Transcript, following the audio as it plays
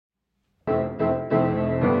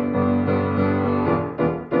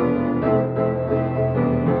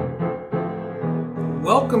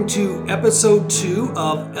welcome to episode 2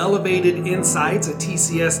 of Elevated Insights, a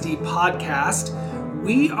TCSD podcast.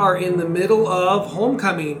 We are in the middle of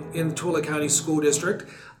homecoming in the Tooele County School District.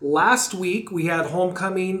 Last week we had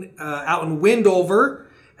homecoming out in Windover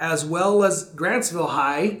as well as Grantsville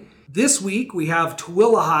High. This week we have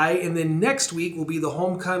Tooele High, and then next week will be the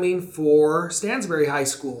homecoming for Stansbury High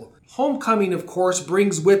School. Homecoming, of course,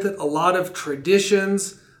 brings with it a lot of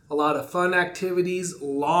traditions, a lot of fun activities,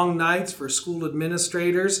 long nights for school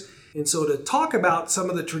administrators. And so to talk about some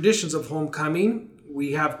of the traditions of homecoming,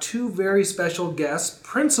 we have two very special guests,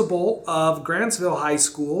 principal of Grantsville High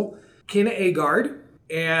School, Kenna Aagard,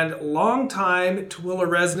 and longtime Tooele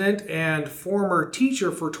resident and former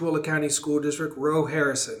teacher for Tooele County School District, Rowe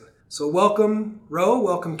Harrison. So welcome, Rowe.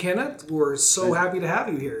 Welcome, Kenna. We're so happy to have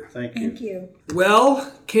you here. Thank you. Thank you.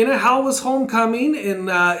 Well, Kenna, how was homecoming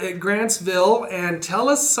at Grantsville? And tell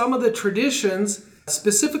us some of the traditions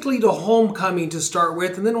specifically to homecoming to start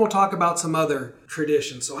with, and then we'll talk about some other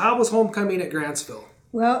traditions. So how was homecoming at Grantsville?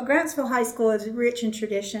 Well, Grantsville High School is rich in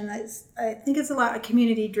tradition. I think it's a lot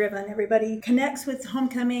community driven. Everybody connects with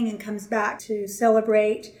homecoming and comes back to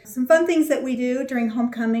celebrate. Some fun things that we do during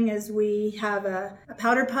homecoming is we have a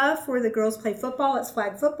powder puff where the girls play football. It's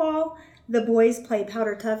flag football. The boys play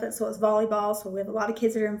powder puff, so it's volleyball. So we have a lot of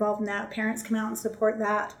kids that are involved in that. Parents come out and support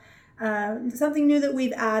that. Something new that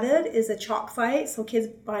we've added is a chalk fight. So kids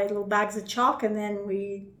buy little bags of chalk, and then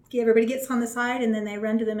everybody gets on the side, and then they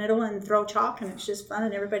run to the middle and throw chalk, and it's just fun,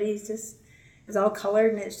 and everybody's just is all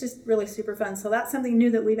colored, and it's just really super fun. So that's something new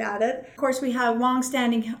that we've added. Of course, we have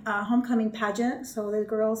long-standing homecoming pageant, so the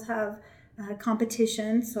girls have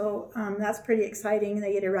competition, so that's pretty exciting.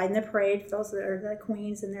 They get to ride in the parade, those that are the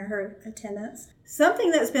queens and their attendants.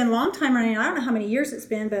 Something that's been a long time running, I don't know how many years it's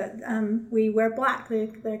been, but we wear black.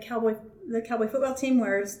 The Cowboy football team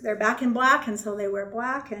wears their back in black, and so they wear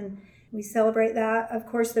black, and we celebrate that. Of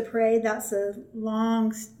course, the parade, that's a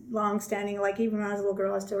long-standing, like even when I was a little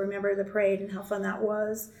girl, I still remember the parade and how fun that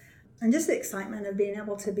was. And just the excitement of being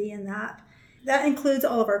able to be in that. That includes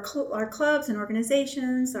all of our clubs and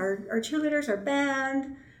organizations, our cheerleaders, our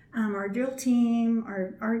band, our drill team,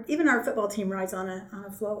 even our football team rides on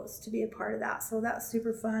a float to be a part of that. So that's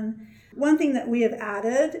super fun. One thing that we have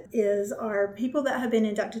added is our people that have been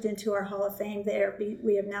inducted into our Hall of Fame.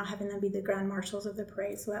 We have now having them be the Grand Marshals of the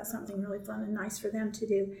parade. So that's something really fun and nice for them to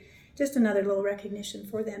do. Just another little recognition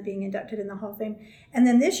for them being inducted in the Hall of Fame. And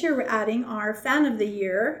then this year we're adding our Fan of the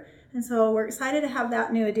Year. And so we're excited to have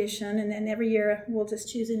that new addition. And then every year we'll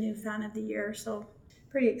just choose a new Fan of the Year. So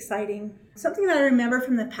pretty exciting. Something that I remember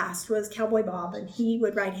from the past was Cowboy Bob, and he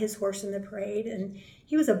would ride his horse in the parade, and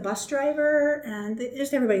he was a bus driver, and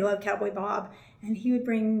just everybody loved Cowboy Bob, and he'd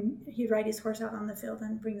ride his horse out on the field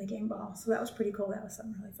and bring the game ball. So that was pretty cool. That was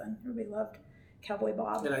something really fun. Everybody loved Cowboy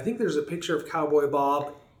Bob. And I think there's a picture of Cowboy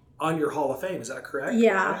Bob on your Hall of Fame. Is that correct?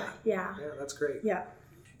 Yeah. Yeah, that's great. Yeah.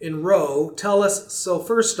 In Rowe, tell us, so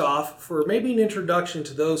first off, for maybe an introduction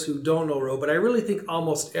to those who don't know Rowe, but I really think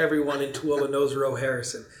almost everyone in Tooele knows Rowe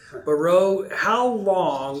Harrison. But Rowe, how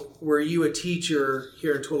long were you a teacher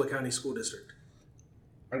here in Tooele County School District?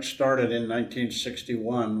 I started in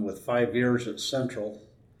 1961 with 5 years at Central,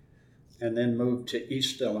 and then moved to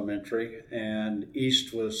East Elementary. And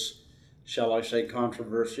East was, shall I say,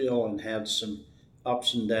 controversial and had some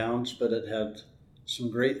ups and downs, but it had some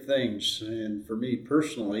great things. And for me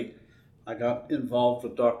personally, I got involved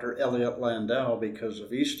with Dr. Elliott Landau because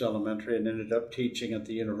of East Elementary and ended up teaching at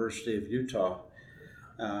the University of Utah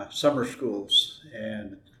summer schools.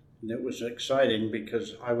 And it was exciting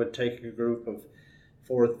because I would take a group of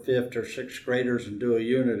 4th, 5th, or 6th graders and do a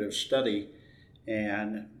unit of study.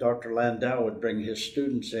 And Dr. Landau would bring his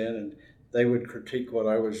students in and they would critique what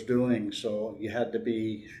I was doing. So you had to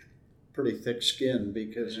be pretty thick-skinned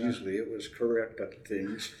because usually it was correct at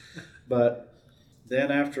things. But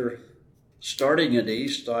then after starting at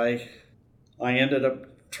East, I ended up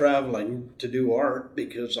traveling to do art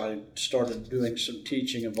because I started doing some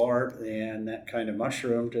teaching of art, and that kind of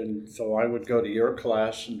mushroomed. And so I would go to your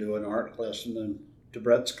class and do an art lesson, and to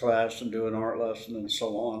Brett's class and do an art lesson, and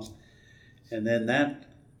so on. And then that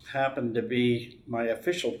happened to be, my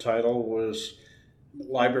official title was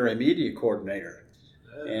Library Media Coordinator.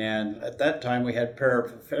 And at that time we had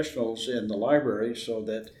paraprofessionals in the library so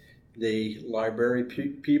that the library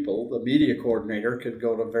people, the media coordinator, could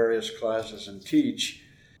go to various classes and teach.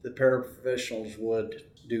 The paraprofessionals would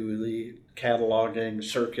do the cataloging,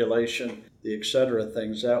 circulation, the et cetera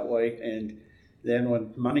things that way. And then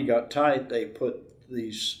when money got tight, they put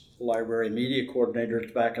these library media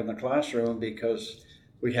coordinators back in the classroom because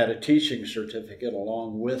we had a teaching certificate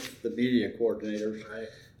along with the media coordinators. Right.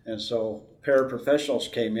 And so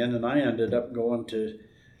paraprofessionals came in, and I ended up going to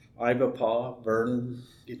Ibapaw, Vernon,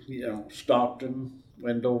 Stockton,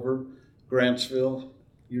 Wendover, Grantsville,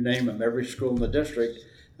 you name them, every school in the district.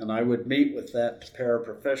 And I would meet with that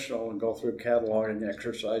paraprofessional and go through cataloging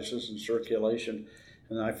exercises and circulation.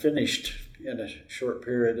 And I finished in a short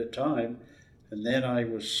period of time. And then I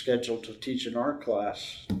was scheduled to teach an art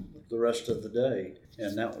class the rest of the day.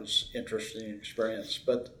 And that was an interesting experience.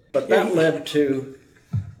 But that led to,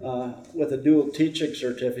 with a dual teaching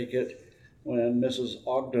certificate, when Mrs.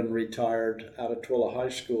 Ogden retired out of Twilla High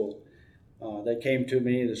School, they came to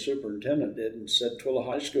me, the superintendent did, and said Twilla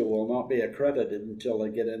High School will not be accredited until they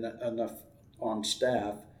get enough on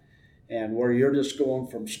staff. And where you're just going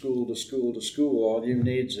from school to school to school, all you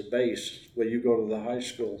need is a base where you go to the high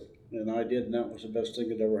school. And I did, and that was the best thing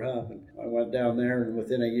that ever happened. I went down there, and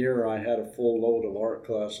within a year I had a full load of art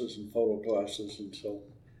classes and photo classes, and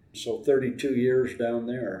so 32 years down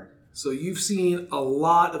there. So you've seen a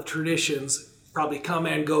lot of traditions probably come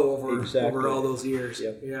and go over all those years.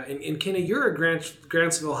 Yep. Yeah. And Kenna, you're a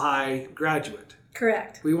Grantsville High graduate.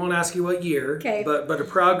 Correct. We won't ask you what year, okay. but a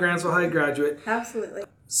proud Grantsville High graduate. Absolutely.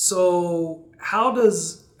 So how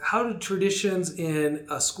do traditions in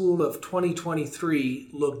a school of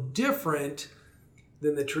 2023 look different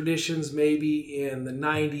than the traditions maybe in the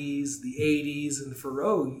 90s, the 80s, and for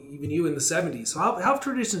Rowe, even you in the 70s? So how have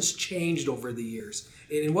traditions changed over the years?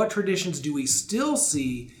 And what traditions do we still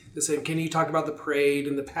see the same? Kenny, you talked about the parade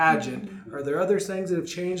and the pageant. Mm-hmm. Are there other things that have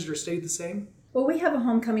changed or stayed the same? Well, we have a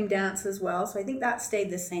homecoming dance as well, so I think that stayed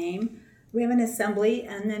the same. We have an assembly,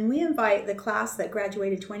 and then we invite the class that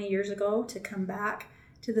graduated 20 years ago to come back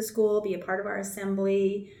to the school, be a part of our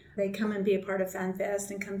assembly. They come and be a part of Fan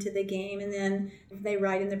Fest and come to the game, and then they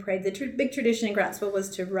ride in the parade. The big tradition in Grantsville was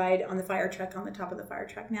to ride on the fire truck, on the top of the fire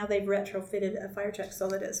truck. Now they've retrofitted a fire truck so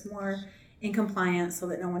that it's more in compliance, so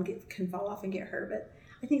that no one can fall off and get hurt. But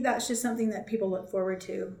I think that's just something that people look forward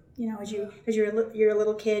to. You know, as you're a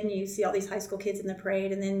little kid and you see all these high school kids in the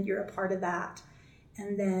parade, and then you're a part of that.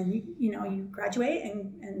 And then, you graduate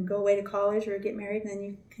and go away to college or get married, and then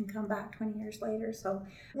you can come back 20 years later. So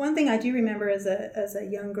one thing I do remember as a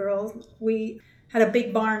young girl, we had a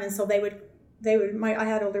big barn, and so I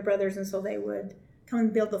had older brothers, and so they would come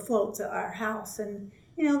and build the floats at our house. And,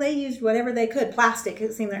 they used whatever they could. Plastic,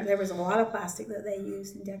 it seemed like there was a lot of plastic that they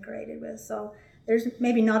used and decorated with. So there's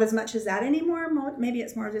maybe not as much as that anymore. Maybe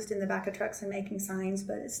it's more just in the back of trucks and making signs,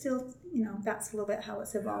 but it's still, that's a little bit how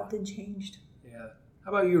it's evolved and changed. Yeah.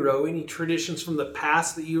 How about you, Rowe? Any traditions from the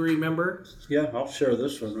past that you remember? Yeah, I'll share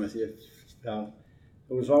this one with you. It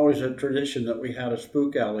was always a tradition that we had a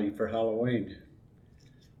spook alley for Halloween.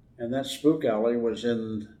 And that spook alley was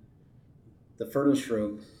in the furnace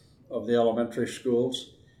room of the elementary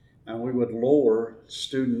schools. And we would lower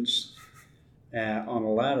students on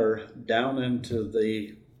a ladder down into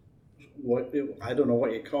I don't know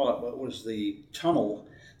what you call it, but it was the tunnel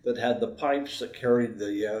that had the pipes that carried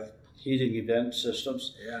the heating event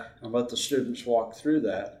systems, and let the students walk through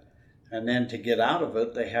that. And then to get out of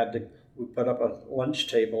it, we put up a lunch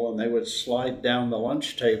table, and they would slide down the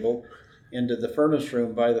lunch table into the furnace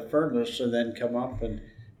room by the furnace, and then come up, and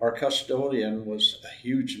our custodian was a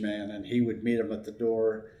huge man, and he would meet them at the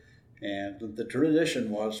door. And the tradition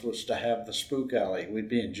was to have the spook alley. We'd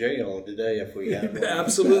be in jail today if we had one.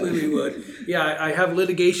 Absolutely we would. Yeah, I have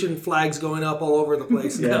litigation flags going up all over the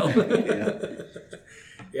place now.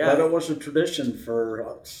 Yeah. But it was a tradition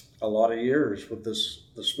for a lot of years with the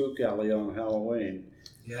spook alley on Halloween.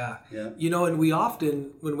 Yeah. And we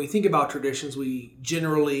often, when we think about traditions, we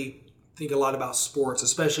generally think a lot about sports,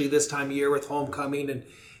 especially this time of year with homecoming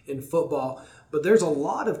and football. But there's a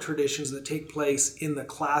lot of traditions that take place in the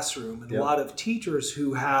classroom, and a lot of teachers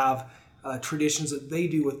who have traditions that they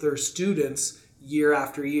do with their students year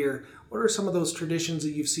after year. What are some of those traditions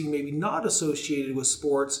that you've seen maybe not associated with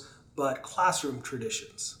sports, but classroom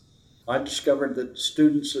traditions? I discovered that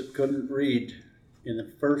students that couldn't read in the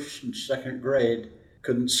first and second grade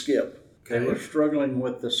couldn't skip. Okay. They were struggling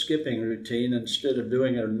with the skipping routine instead of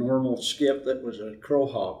doing a normal skip that was a crow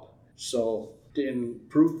hop. So to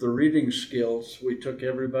improve the reading skills, we took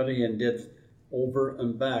everybody and did over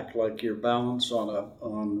and back, like your balance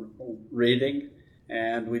on reading.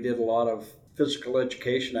 And we did a lot of physical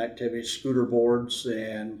education activities, scooter boards,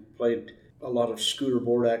 and played a lot of scooter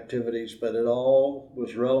board activities, but it all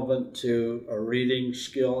was relevant to a reading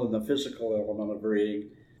skill and the physical element of reading.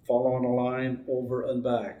 Following a line, over and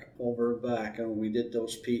back, and we did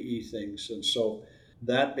those PE things. And so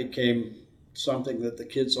that became something that the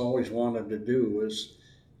kids always wanted to do, was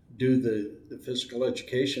do the physical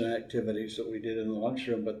education activities that we did in the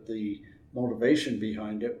lunchroom, but the motivation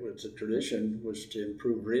behind it was, the tradition was to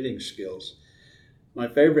improve reading skills. My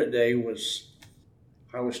favorite day was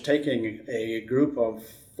I was taking a group of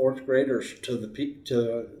fourth graders to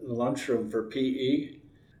the lunchroom for PE,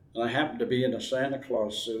 and I happened to be in a Santa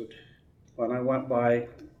Claus suit. When I went by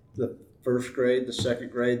the first grade, the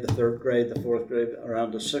second grade, the third grade, the fourth grade,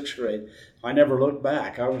 around the sixth grade, I never looked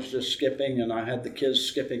back. I was just skipping, and I had the kids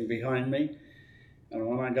skipping behind me. And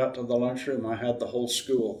when I got to the lunchroom, I had the whole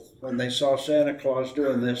school. When they saw Santa Claus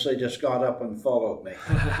doing this, they just got up and followed me.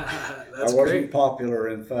 I wasn't great. popular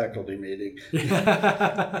in faculty meeting.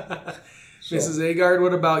 Mrs. Aagard,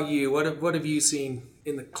 what about you? What have you seen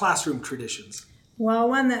in the classroom traditions? Well,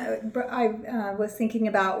 one that I was thinking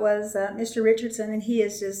about was Mr. Richardson, and he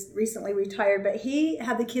is just recently retired, but he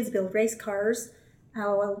had the kids build race cars,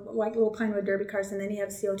 like little Pinewood Derby cars, and then he had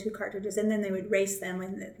CO2 cartridges, and then they would race them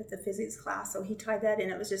with the physics class. So he tied that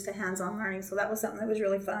in. It was just a hands-on learning. So that was something that was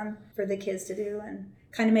really fun for the kids to do, and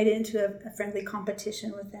kind of made it into a friendly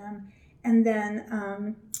competition with them. And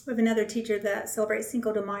then we have another teacher that celebrates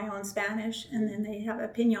Cinco de Mayo in Spanish, and then they have a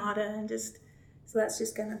piñata, and so that's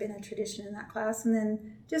just kind of been a tradition in that class. And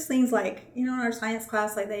then just things like, in our science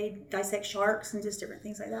class, like they dissect sharks and just different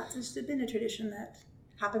things like that. So it's just been a tradition that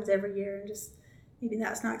happens every year, and just maybe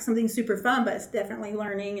that's not something super fun, but it's definitely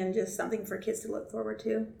learning and just something for kids to look forward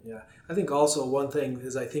to. Yeah, I think also one thing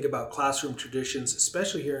is I think about classroom traditions,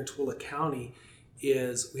 especially here in Tooele County,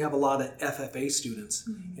 is we have a lot of FFA students,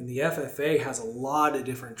 and the FFA has a lot of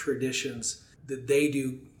different traditions that they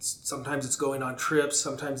do. Sometimes it's going on trips,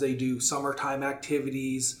 sometimes they do summertime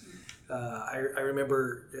activities. I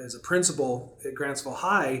remember as a principal at Grantsville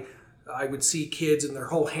High, I would see kids and their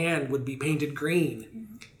whole hand would be painted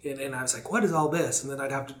green. And I was like, what is all this? And then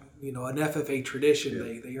I'd have to, an FFA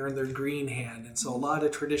tradition, they earn their green hand. And so a lot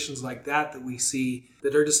of traditions like that we see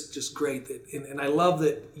that are just great. And I love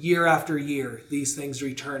that year after year, these things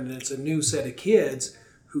return, and it's a new set of kids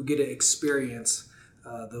who get to experience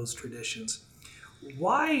those traditions.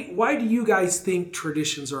 Why do you guys think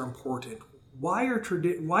traditions are important? Why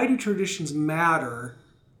do traditions matter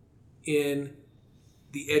in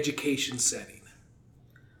the education setting?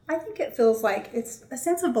 I think it feels like it's a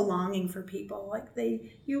sense of belonging for people. Like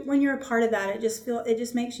when you're a part of that,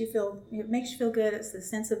 it makes you feel good. It's a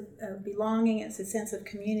sense of belonging. It's a sense of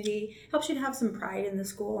community. Helps you to have some pride in the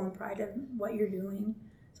school and pride in what you're doing.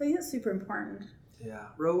 So I think that's super important. Yeah.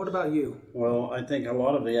 Rowe, what about you? Well, I think a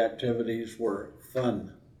lot of the activities were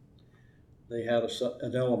fun. They had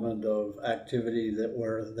an element of activity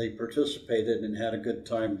where they participated and had a good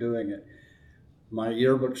time doing it. My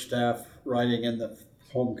yearbook staff riding in the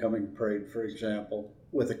homecoming parade, for example,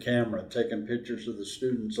 with a camera, taking pictures of the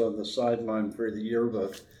students on the sideline for the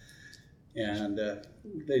yearbook, and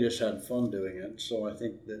they just had fun doing it. So I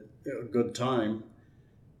think that a good time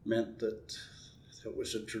meant that it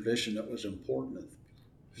was a tradition that was important.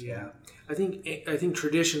 So. Yeah, I think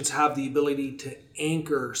traditions have the ability to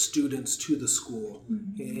anchor students to the school,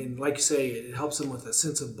 and like you say, it helps them with a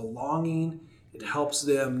sense of belonging. It helps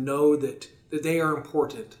them know that they are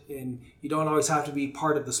important, and you don't always have to be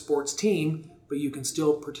part of the sports team, but you can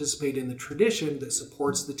still participate in the tradition that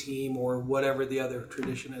supports the team or whatever the other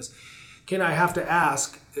tradition is. Ken, I have to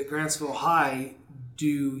ask, at Grantsville High,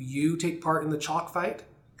 do you take part in the chalk fight?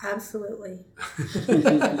 Absolutely.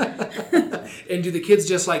 And do the kids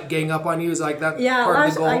just like gang up on you? Is like that part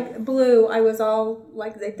of the I goal? I was all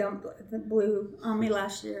like they dumped the blue on me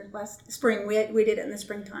last spring. We did it in the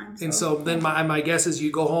springtime. So. And so then my guess is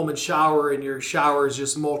you go home and shower, and your shower is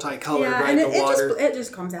just multicolored, yeah, right? And the water. it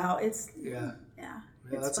just comes out. Yeah,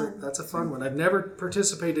 it's that's a fun one. I've never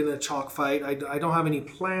participated in a chalk fight. I don't have any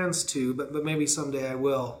plans to, but maybe someday I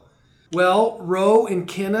will. Well, Rowe and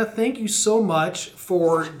Kenna, thank you so much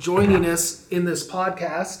for joining us in this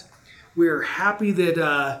podcast. We're happy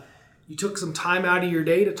that you took some time out of your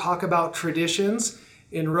day to talk about traditions.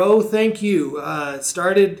 And Rowe, thank you.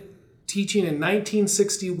 Started teaching in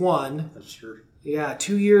 1961. That's true. Yeah,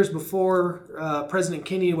 2 years before President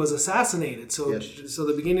Kennedy was assassinated. So, yes. So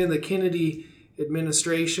the beginning of the Kennedy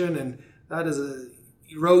administration, and that is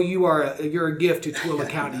Rowe, you're a gift to Tooele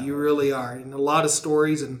County. You really are, and a lot of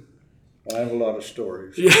stories. And I have a lot of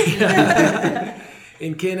stories. Yeah.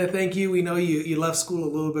 And Kenna, thank you. We know you left school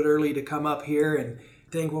a little bit early to come up here, and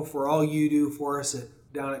thankful for all you do for us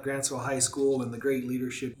down at Grantsville High School and the great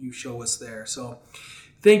leadership you show us there. So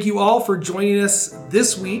thank you all for joining us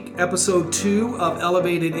this week, episode 2 of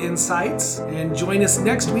Elevated Insights. And join us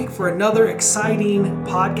next week for another exciting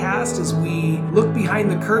podcast as we look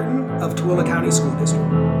behind the curtain of Tooele County School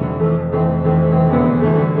District.